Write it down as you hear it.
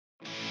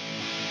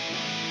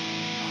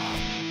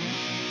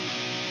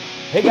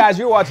Hey guys,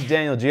 you're watching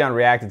Daniel Gian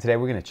Reacting. Today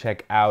we're going to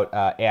check out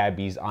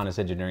AIB's Honest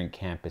Engineering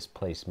Campus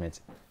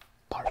Placements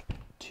Part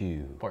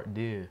 2. Part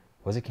 2.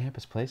 Was it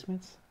Campus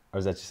Placements? Or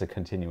is that just a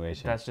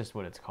continuation? That's just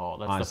what it's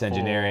called. That's Honest the full,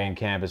 Engineering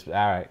Campus. All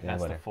right. Yeah,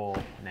 that's whatever. the full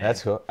name.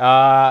 That's cool.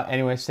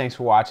 Anyways, thanks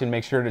for watching.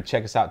 Make sure to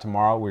check us out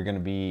tomorrow. We're going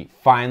to be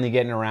finally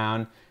getting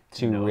around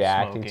to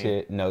reacting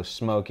to No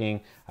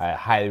Smoking.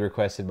 Highly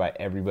requested by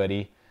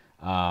everybody.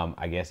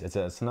 I guess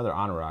it's another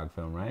Anurag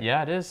film, right?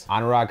 Yeah, it is.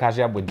 Anurag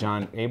Kashyap with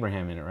John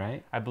Abraham in it,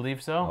 right? I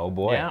believe so. Oh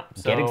boy. Yeah.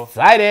 Get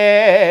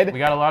excited! We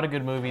got a lot of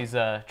good movies,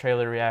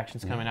 trailer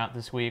reactions coming out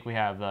this week. We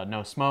have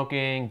No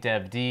Smoking,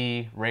 Dev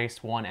D,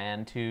 Race 1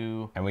 and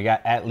 2. And we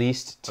got at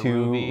least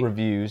 2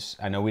 reviews.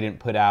 I know we didn't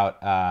put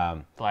out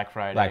Black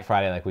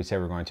Friday like we said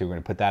we're going to. We're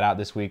going to put that out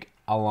this week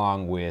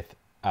along with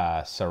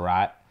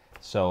Sarat.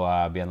 So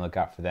be on the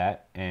lookout for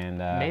that. And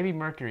maybe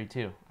Mercury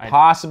too.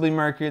 Possibly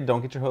Mercury. Don't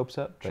get your hopes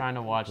up. Trying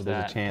to watch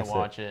that. A chance to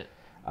watch it.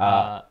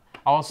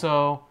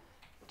 Also,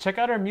 check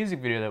out our music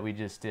video that we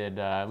just did.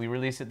 We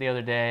released it the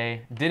other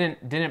day.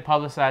 Didn't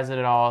publicize it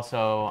at all,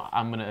 so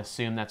I'm gonna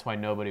assume that's why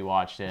nobody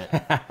watched it.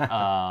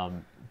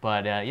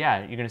 But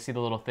yeah, you're gonna see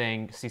the little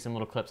thing, see some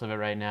little clips of it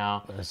right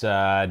now. It's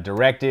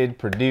directed,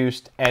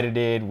 produced,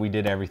 edited. We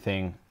did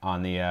everything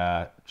on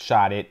the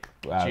shot it.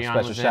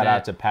 Special shout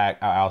out to Pat.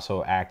 I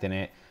also act in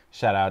it.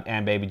 Shout out,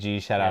 and Baby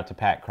G, shout out to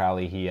Pat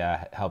Crowley. He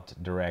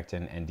helped direct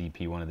and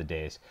DP one of the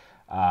days.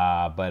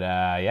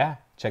 Yeah,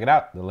 check it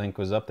out. The link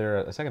was up there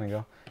a second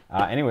ago.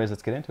 Anyways,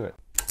 let's get into it.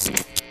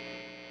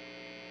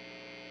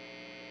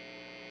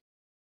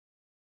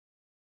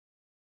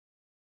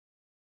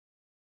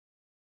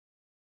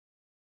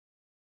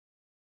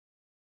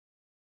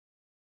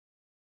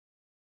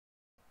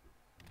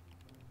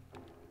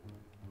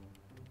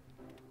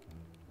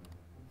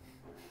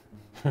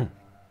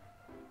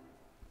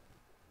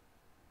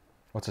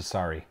 What's a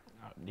sorry?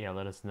 Yeah,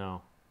 let us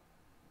know.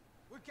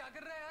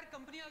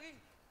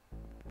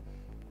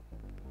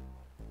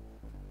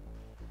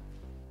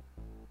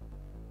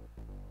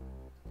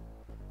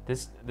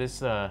 This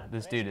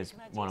dude is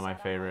one of my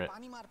favorite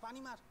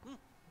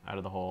out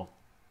of the whole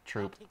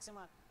troop.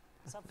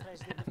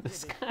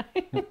 This guy.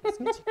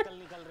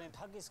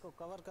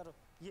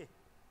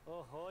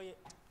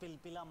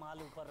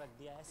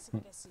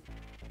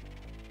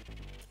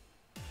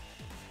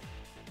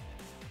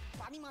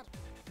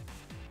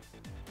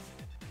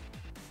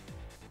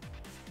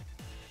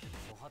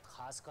 बहुत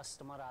खास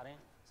customer आ रहे हैं,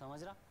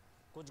 समझ रहा?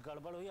 कुछ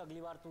गड़बड़ हुई,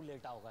 अगली बार तू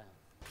लेट आओगा यहाँ।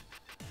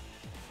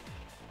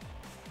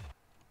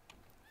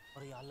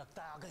 और यार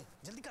लगता है आ गए,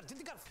 जल्दी कर,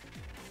 जल्दी कर।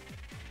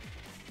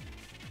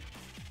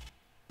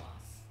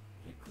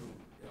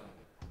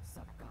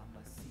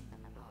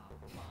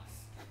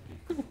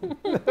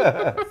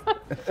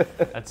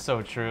 That's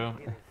so true.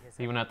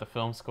 Even at the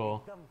film school.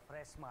 एकदम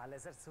फ्रेश माल है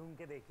सर, सूंघ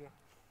के देखिए।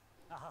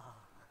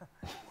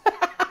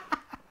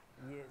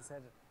 ये सर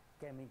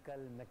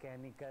केमिकल,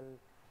 मैकेनिकल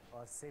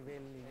और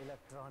सिविल,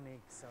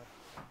 इलेक्ट्रॉनिक्स और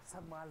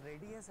सब माल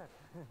रेडी है सर।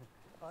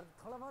 और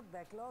थोड़ा बहुत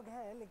बैकलॉग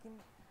है, लेकिन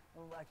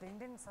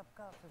अटेंडेंस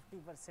सबका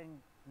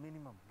 50%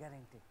 मिनिमम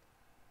गारंटेड।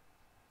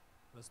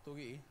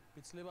 रस्तोगी,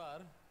 पिछले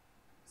बार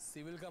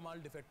सिविल का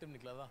माल डिफेक्टिव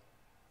निकला था।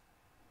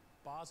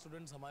 5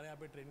 स्टूडेंट्स हमारे यहाँ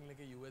पे ट्रेनिंग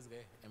लेके यूएस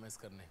गए एमएस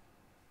करने।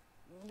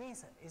 नहीं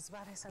सर, इस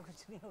बार ऐसा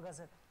कुछ नहीं होगा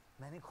सर।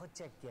 मैंने खुद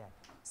चेक किया है,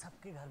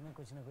 सबके घर में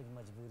कुछ ना कुछ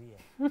मजबूरी है।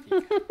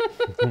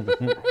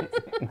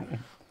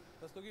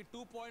 दोस्तों की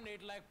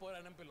 2.8 लाख पर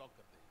एनएम पे लॉक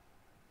करते हैं।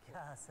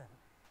 क्या सर,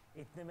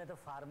 इतने में तो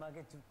फार्मा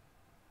के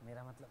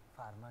मेरा मतलब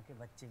फार्मा के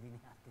बच्चे भी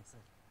नहीं आते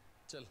सर।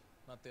 चल,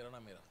 ना तेरा ना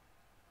मेरा,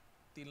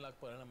 3 लाख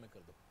पर एनएम में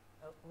कर दो।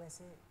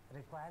 वैसे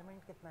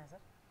रिक्वायरमेंट कितना है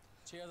sir?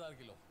 6000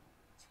 kilo.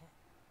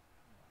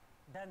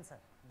 Done sir,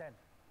 done.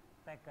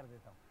 Pack कर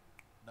देता हूँ।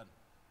 डन।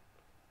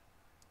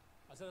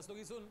 अच्छा रस्तों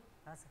की सुन।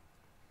 हाँ सर।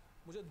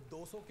 मुझे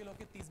 200 किलो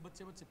के 30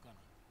 बच्चे पर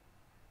चिपकाना।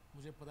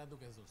 मुझे पता है तू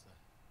कैसे सोचता है।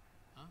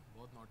 हाँ,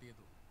 बहुत नॉटी है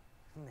तू।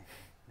 नहीं,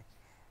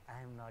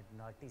 I am not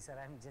naughty sir,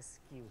 I am just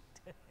cute.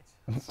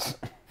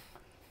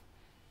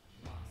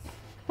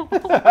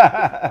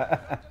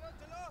 चलो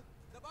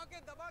दबा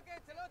के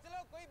चलो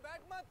कोई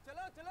बैठ मत,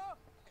 चलो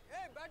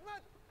ए बैठ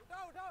मत,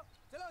 उठाओ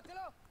चलो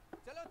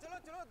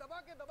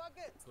दबा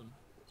के सुन,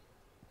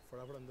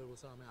 फटाफट अंदर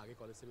घुसा, हमें आगे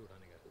कॉलेज से भी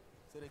उठाने का है।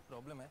 सर एक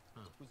प्रॉब्लम है।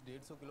 हाँ। कुछ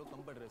 150 किलो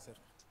कम पड़ रहे सर।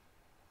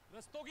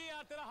 रस्तों की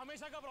यार, तेरा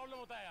हमेशा का प्रॉब्लम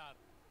होता है यार।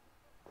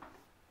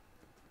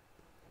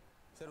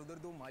 सर उधर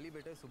 2 माली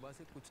बैठे सुबह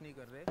से कुछ नहीं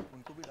कर रहे,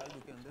 उनको भी डाल दो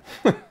के अंदर।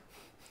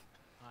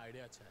 हाँ,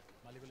 आइडिया अच्छा है।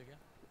 माली को लेके आ।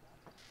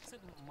 सर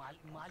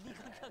माली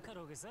का क्या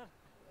करोगे सर?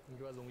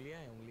 उनके पास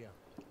उंगलियां हैं, उंगलियां।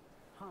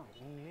 हाँ,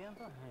 उंगलियां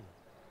तो हैं।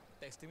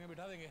 टेक्सटिंग में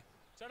बिठा देंगे।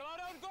 चढ़वा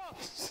रहे उनको।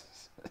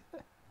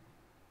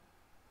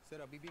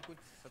 सर अभी भी कुछ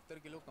 70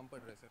 किलो कम पड़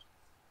रहे सर।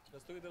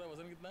 रस्तों की तेरा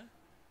वजन कितना है?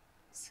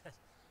 सर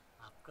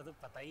आपको तो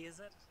पता ही है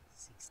सर,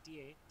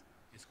 68।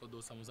 इसको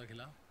 2 समोसा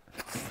खिला,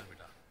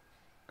 बेटा।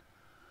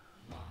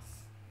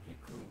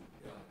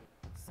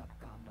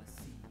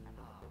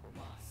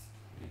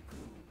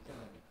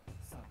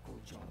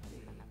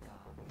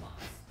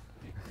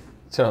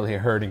 Totally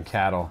herding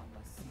cattle.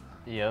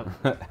 Yep.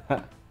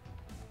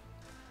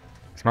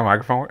 Is my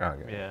microphone working?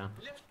 Oh, okay. Yeah.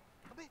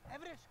 अबे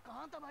एवरेज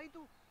कहाँ था भाई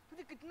तू?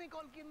 तुझे कितने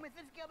कॉल किए,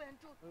 मैसेज किया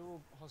बहनचोद? वो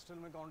हॉस्टल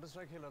में काउंटर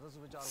स्ट्राइक खेल रहा था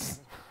सुबह 4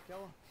 बजे। क्या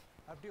हुआ?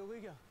 एफटी हो गई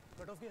क्या?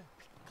 कट ऑफ किया?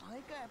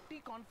 कहाँ का एफटी,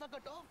 कौन सा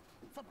कट ऑफ?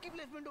 सबकी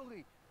प्लेसमेंट हो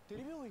गई।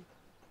 तेरी भी हो गई?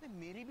 अबे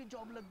मेरी भी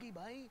जॉब लग गई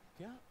भाई।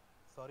 क्या?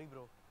 सॉरी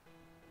ब्रो,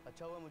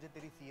 अच्छा हुआ मुझे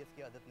तेरी सीएस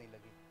की आदत नहीं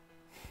लगी।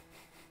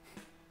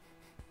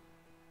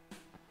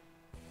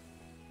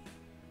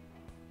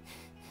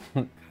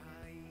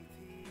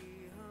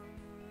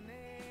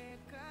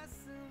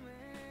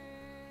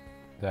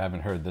 I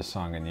haven't heard this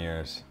song in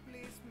years.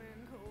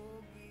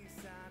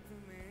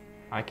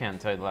 I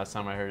can't tell you the last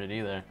time I heard it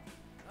either.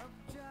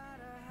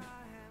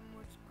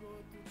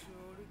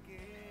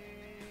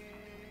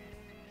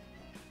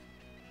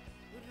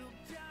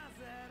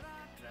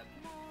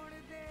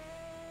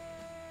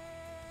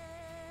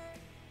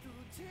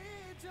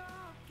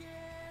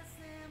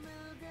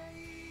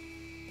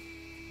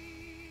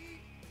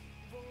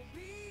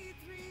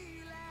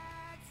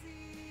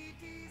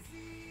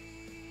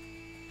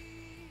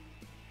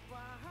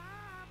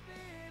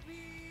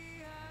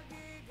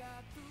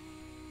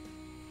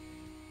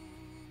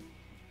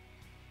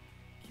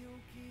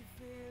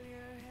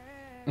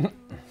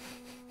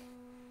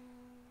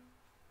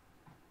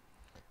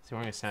 Is he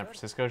wearing a San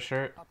Francisco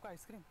shirt? आपका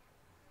आइसक्रीम?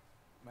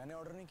 मैंने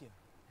ऑर्डर नहीं किया।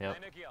 Yep.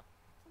 मैंने किया।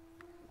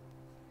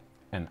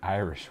 An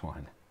Irish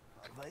one.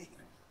 भाई।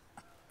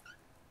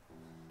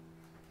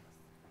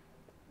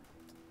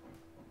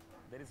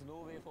 There is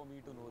no way for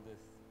me to know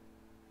this,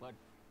 but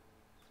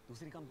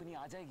दूसरी company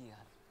आ जाएगी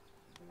यार।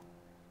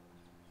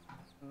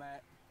 मैं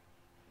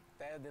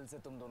तहे दिल से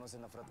तुम दोनों से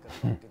नफरत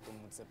करता हूँ कि तुम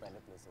मुझसे पहले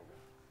प्लेस हो गए।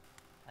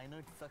 I know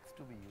it sucks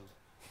to be you.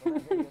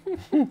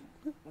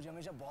 मुझे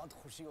हमेशा बहुत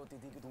खुशी होती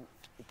थी कि तू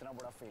इतना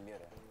बड़ा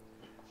फेलियर है।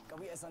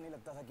 कभी ऐसा नहीं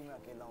लगता था कि मैं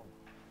अकेला हूँ।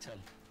 चल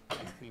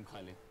आइसक्रीम खा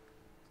ले।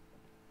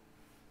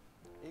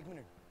 1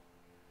 मिनट,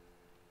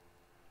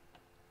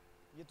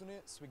 ये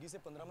तूने स्विगी से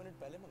 15 मिनट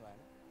पहले मंगाया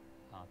ना?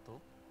 हाँ तो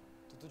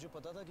तुझे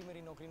पता था कि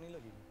मेरी नौकरी नहीं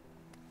लगेगी?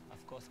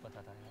 ऑफ कोर्स पता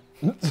था यार।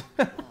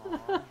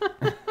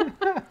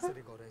 सर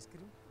एक और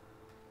आइसक्रीम।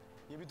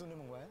 ये भी तूने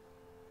मंगवाया?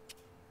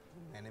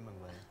 मैंने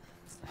मंगवाया।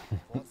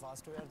 बहुत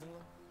फास्ट हो यार तुम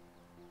लोग।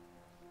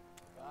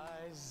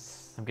 Guys.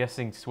 I'm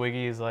guessing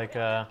Swiggy is like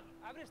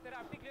average तेरा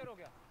एफटी क्लियर हो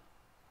गया।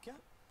 क्या?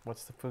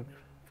 what's the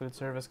food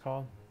service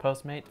called?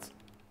 Postmates?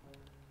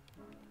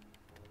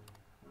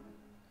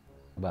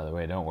 By the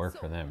way, don't work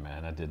for them,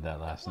 man. I did that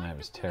last night. It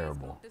was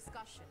terrible.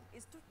 Discussion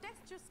is to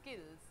test your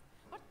skills,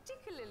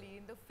 particularly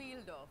in the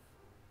field of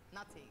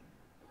nothing.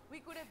 We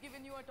could have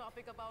given you a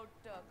topic about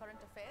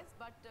current affairs,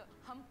 but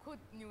हम खुद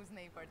news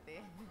नहीं पढ़ते।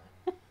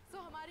 So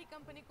हमारी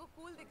company को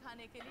cool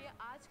दिखाने के लिए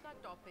आज का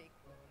topic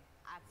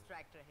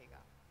abstract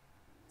रहेगा।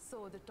 So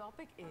the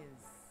topic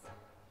is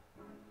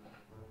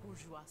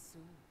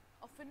bourgeoisie,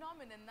 a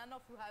phenomenon none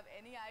of you have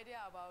any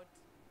idea about.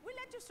 We'll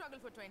let you struggle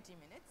for 20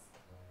 minutes.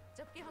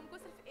 जबकि हमको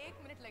सिर्फ 1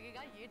 मिनट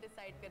लगेगा ये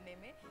डिसाइड करने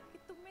में कि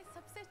तुम में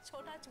सबसे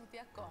छोटा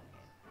चूतिया कौन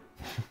है।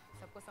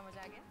 सबको समझ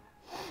आ गया?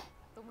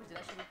 तो मुझे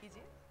शुरू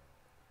कीजिए।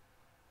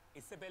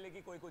 इससे पहले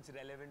कि कोई कुछ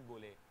relevant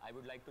बोले, I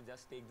would like to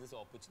just take this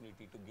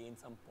opportunity to gain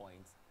some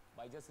points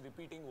by just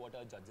repeating what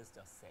our judges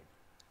just said.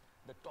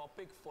 The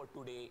topic for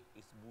today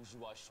is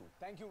bourgeoisie.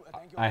 Thank you.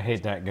 I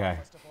hate that guy.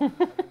 First of all,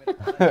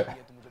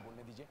 तो मुझे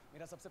बोलने दीजिए।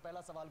 मेरा सबसे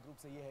पहला सवाल group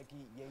से ये है कि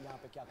ये यहाँ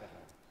पे क्या कर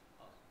रहा है?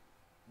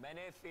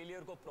 मैंने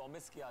फेलियर को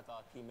प्रॉमिस किया था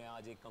कि मैं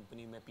आज एक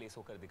कंपनी में प्लेस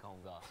होकर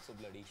दिखाऊंगा, so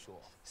bloody show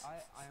off.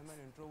 I am an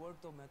introvert,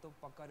 तो मैं तो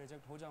पक्का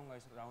रिजेक्ट हो जाऊंगा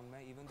इस राउंड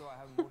में, even though I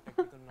have more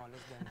technical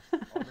knowledge than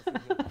all of you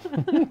here.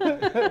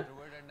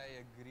 Introvert, and I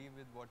agree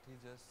with what he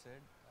just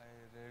said. I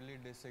rarely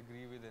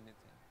disagree with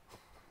anything.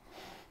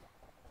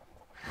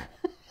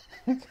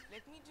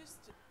 Let me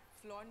just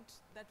flaunt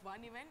that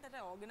one event that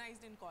I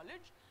organized in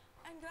college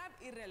and grab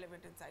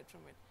irrelevant insight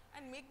from it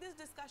and make this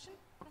discussion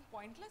from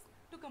pointless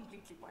to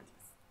completely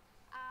pointless.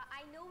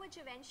 I know which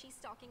event she's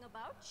talking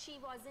about. She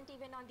wasn't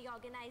even on the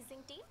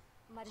organizing team.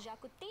 Marja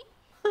Kutti.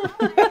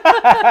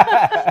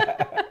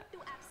 To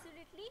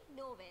absolutely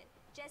nowhere.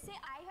 जैसे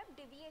I have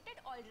deviated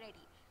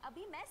already.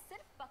 अभी मैं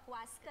सिर्फ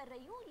बकवास कर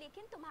रही हूँ,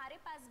 लेकिन तुम्हारे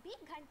पास भी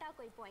घंटा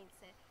कोई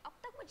पॉइंट्स है। अब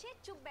तक मुझे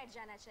चुप बैठ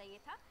जाना चाहिए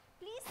था।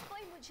 Please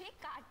कोई मुझे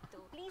काट दो.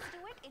 Please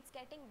do it. It's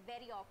getting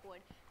very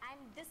awkward. I'm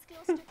this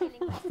close to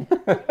killing myself.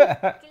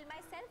 Kill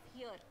myself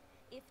here.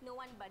 If no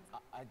one buds.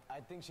 I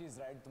think she is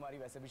right. तुम्हारी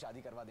वैसे भी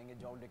शादी करवा देंगे।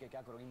 जॉब लेके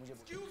क्या करोगी मुझे?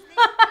 Excuse me.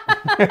 I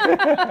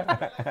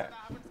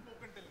haven't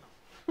spoken till now.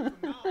 So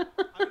now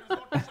I will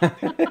resort to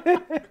shouting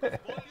because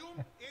volume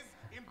is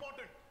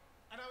important,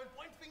 and I will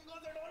point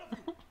fingers at all of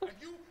you. At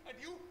you, at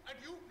you, at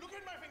you. Look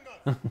at my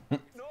fingers.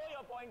 No,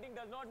 your pointing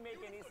does not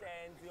make any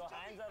sense. Your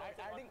hands are also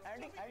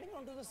Adding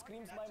onto the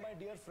screens by my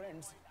dear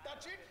friends.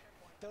 Touch it.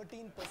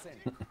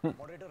 13%.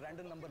 Moderator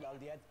random number डाल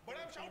दिया है। But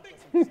I'm shouting.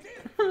 GDP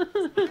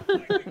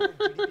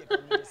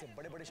economy जैसे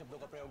बड़े-बड़े शब्दों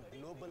का प्रयोग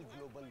global,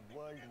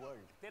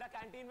 world. तेरा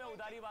canteen में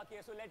उधारी बाकी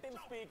है, so let him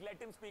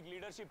speak.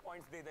 Leadership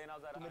points दे देना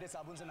जरा। मेरे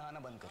साबुन से नहाना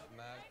बंद कर।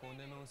 मैं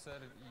कोने में हूँ सर,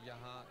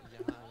 यहाँ पे।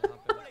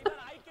 Even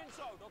I can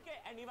shout, okay?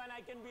 And even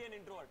I can be an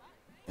introvert.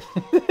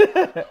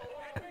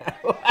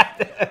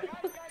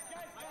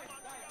 I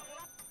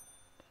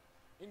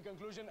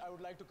conclusion, I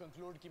would like to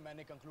conclude कि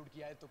मैंने conclude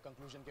किया है तो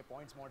conclusion के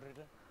points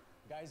moderator.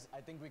 Guys,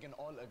 I think we can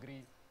all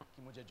agree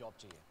कि मुझे job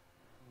चाहिए.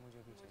 मुझे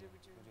भी चाहिए.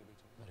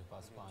 मेरे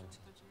पास 5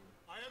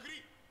 I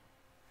agree.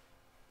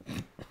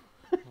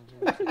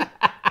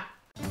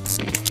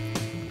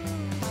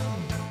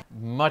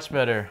 Much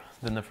better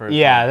than the first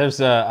Yeah, one. there's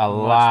a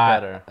Much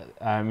lot. better.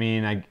 I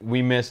mean,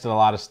 we missed a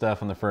lot of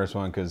stuff on the first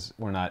one because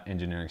we're not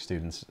engineering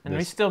students. And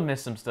we still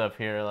miss some stuff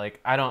here.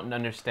 Like, I don't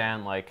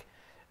understand, like,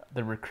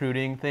 the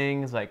recruiting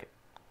things, like,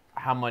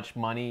 how much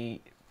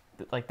money,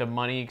 like, the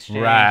money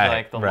exchange,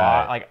 like, the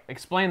law. Like,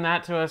 explain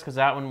that to us, because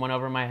that one went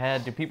over my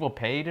head. Do people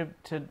pay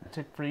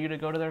for you to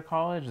go to their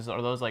college?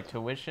 Are those, like,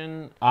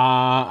 tuition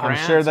I'm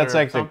sure that's,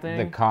 like,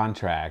 the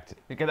contract.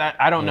 Because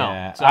I don't know.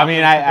 Yeah. So I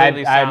mean,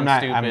 I'm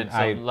not stupid,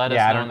 so let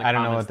us know in the I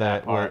don't know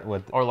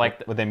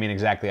what they mean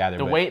exactly either.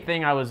 The weight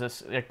thing, I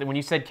was like, when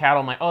you said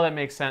cattle, I'm like, oh, that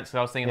makes sense. Because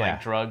I was thinking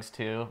like drugs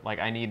too. Like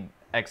I need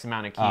X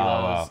amount of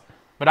kilos.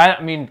 But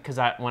I mean, because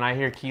when I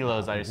hear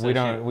kilos, I just we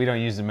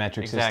don't use the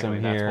metric system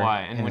here. That's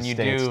why. And when you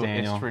do,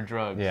 Daniel. it's for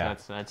drugs. Yeah.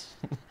 That's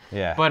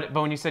yeah. But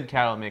when you said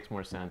cattle, it makes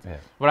more sense. Yeah.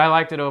 But I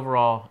liked it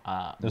overall.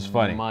 It was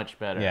funny. Much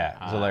better. Yeah,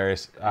 it was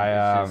hilarious.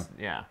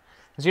 Yeah.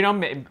 Because you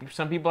know,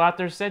 some people out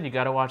there said you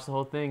got to watch the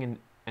whole thing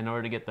in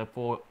order to get the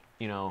full,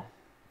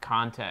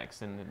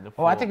 context and the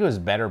full. Well, I think it was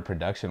better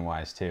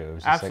production-wise too. It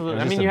was just absolutely.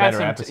 Like, it was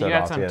you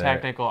had some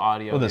technical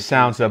audio. Well, the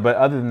sound stuff, but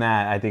other than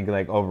that, I think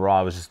like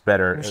overall it was just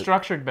better. It was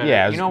structured better.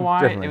 Yeah, you know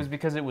why? Definitely. It was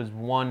because it was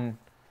one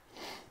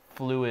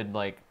fluid,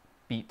 like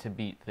beat to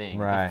beat thing.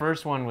 Right. The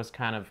first one was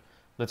kind of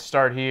let's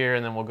start here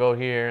and then we'll go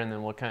here and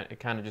then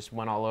it kind of just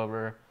went all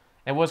over.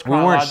 It was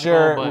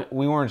chronological,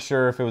 we weren't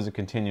sure if it was a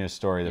continuous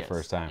story the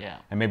first time. Yeah.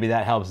 And maybe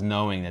that helps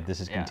knowing that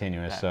this is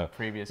continuous. So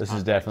this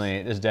is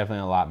definitely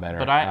a lot better.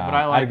 But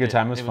I liked had a good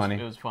time. It was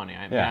funny. It was funny.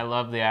 I mean, I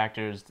love the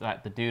actors.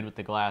 The dude with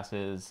the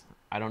glasses.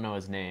 I don't know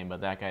his name, but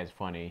that guy's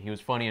funny. He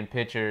was funny in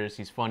pictures.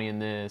 He's funny in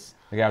this.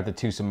 The guy with the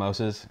 2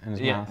 samosas in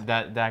his mouth.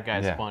 Yeah, that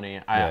guy's funny.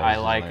 I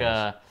like.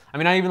 I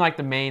mean, I even like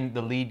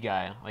the lead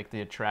guy, like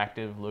the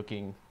attractive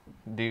looking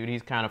dude.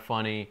 He's kind of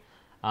funny.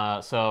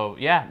 So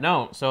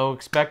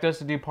expect us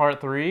to do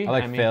part 3. I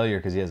like Failure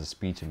because he has a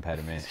speech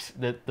impediment.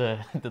 The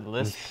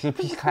list. I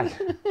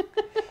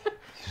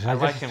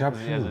like him because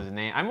he has his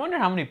name. I wonder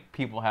how many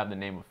people have the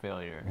name of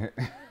Failure.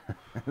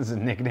 As a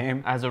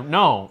nickname?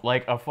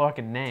 Like a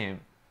fucking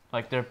name.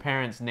 Like their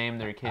parents named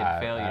their kid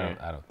Failure.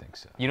 I don't think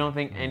so. You don't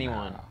think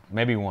anyone? No.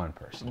 Maybe one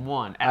person.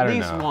 One, at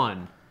least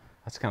one.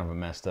 That's kind of a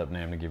messed up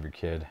name to give your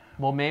kid.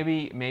 Well,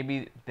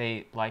 maybe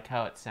they like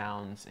how it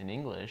sounds in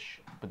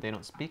English, but they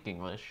don't speak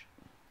English.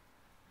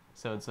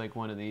 So it's like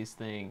one of these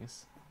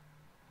things.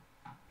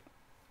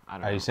 I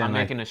don't know. Are you saying I'm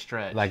making a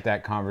stretch. Like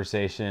that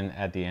conversation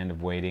at the end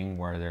of Waiting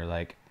where they're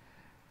like,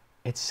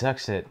 it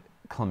sucks that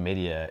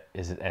chlamydia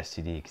is an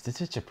STD because it's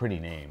such a pretty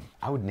name.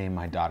 I would name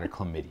my daughter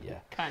Chlamydia.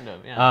 Kind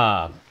of,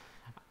 yeah.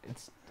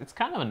 It's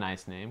kind of a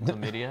nice name,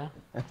 Chlamydia.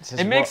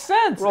 It makes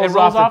sense. It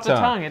rolls off the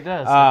tongue. It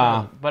does.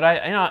 But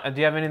do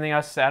you have anything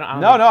else to say?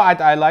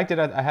 I liked it.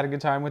 I had a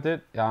good time with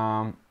it.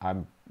 I'm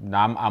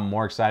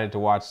more excited to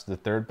watch the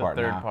third part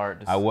now.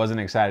 I wasn't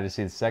excited to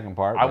see the second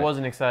part. I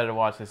wasn't excited to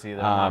watch this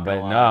either.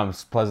 But no, I'm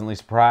pleasantly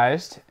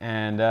surprised.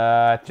 And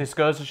just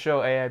goes to show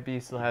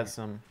AIB still has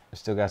some.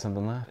 Still got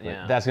something left.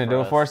 Yeah, that's going to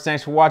do it for us.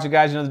 Thanks for watching,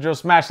 guys. You know the drill.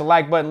 Smash the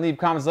like button. Leave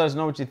comments. Let us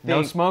know what you think.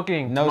 No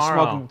smoking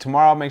smoking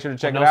tomorrow. Make sure to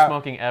check it out. No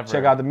smoking ever.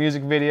 Check out the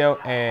music video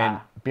and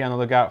be on the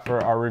lookout for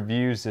our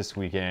reviews this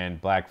weekend.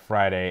 Black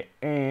Friday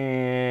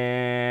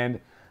and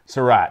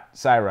Syrah.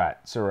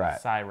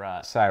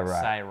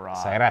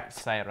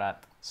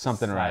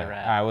 Something right. All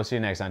right, we'll see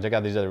you next time. Check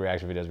out these other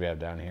reaction videos we have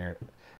down here.